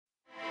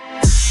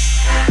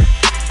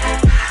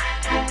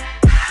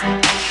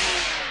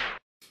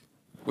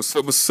What's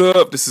up? What's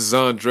up? This is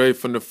Andre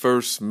from the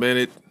First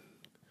Minute.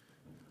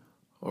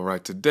 All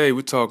right, today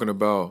we're talking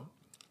about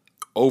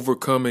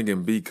overcoming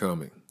and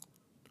becoming.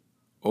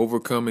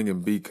 Overcoming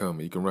and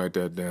becoming. You can write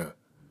that down.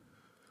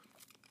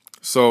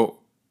 So,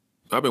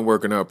 I've been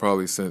working out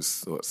probably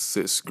since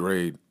sixth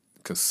grade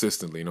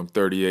consistently, and I'm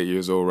 38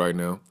 years old right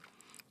now.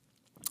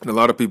 And a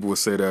lot of people would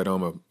say that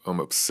I'm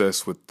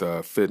obsessed with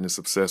fitness,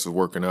 obsessed with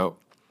working out.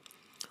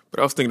 But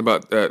I was thinking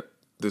about that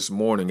this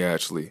morning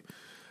actually.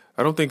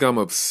 I don't think I'm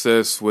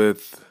obsessed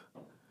with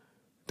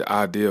the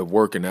idea of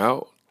working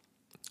out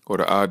or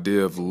the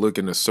idea of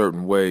looking a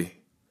certain way.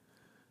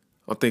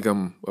 I think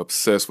I'm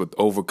obsessed with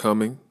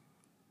overcoming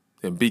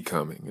and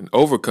becoming. And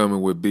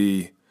overcoming would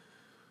be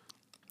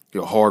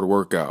your hard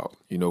workout,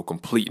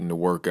 completing the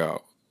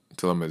workout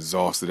until I'm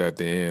exhausted at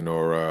the end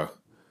or,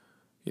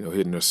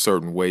 hitting a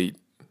certain weight.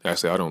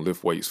 Actually, I don't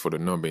lift weights for the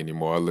number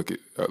anymore. I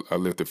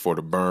lift it for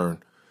the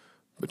burn.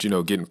 But,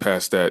 getting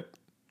past that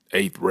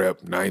 8th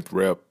rep, 9th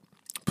rep,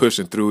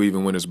 pushing through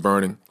even when it's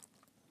burning.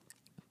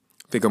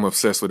 I think I'm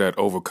obsessed with that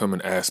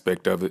overcoming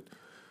aspect of it.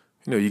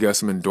 You got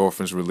some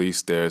endorphins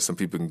released there. Some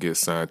people can get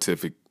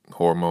scientific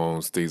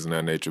hormones, things of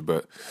that nature,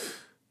 but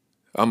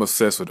I'm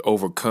obsessed with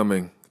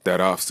overcoming that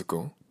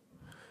obstacle.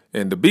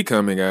 And the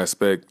becoming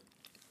aspect,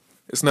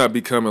 it's not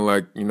becoming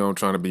like,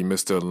 trying to be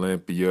Mr.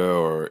 Olympia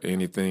or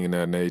anything in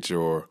that nature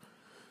or,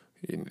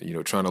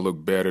 trying to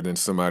look better than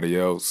somebody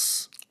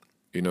else.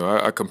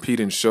 I compete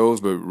in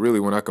shows, but really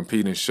when I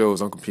compete in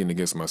shows, I'm competing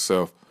against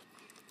myself.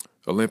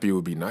 Olympia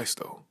would be nice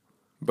though,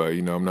 but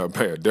I'm not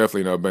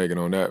definitely not banking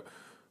on that.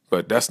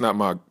 But that's not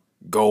my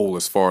goal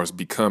as far as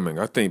becoming.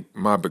 I think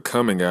my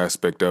becoming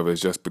aspect of it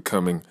is just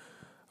becoming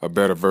a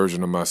better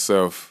version of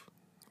myself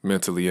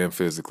mentally and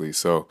physically.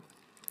 So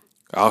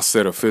I'll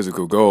set a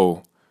physical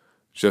goal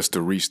just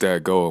to reach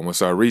that goal. And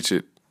once I reach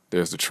it,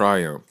 there's the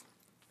triumph.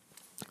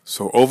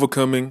 So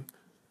overcoming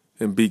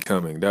and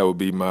becoming, that would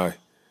be my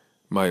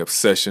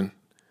obsession.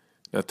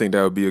 I think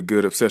that would be a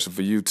good obsession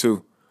for you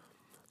too.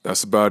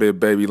 That's about it,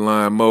 baby.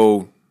 Lion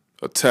mode,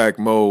 attack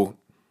mode,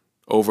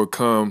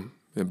 overcome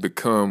and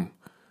become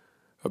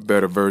a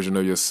better version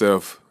of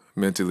yourself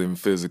mentally and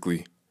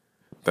physically.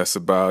 That's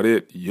about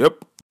it.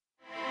 Yep.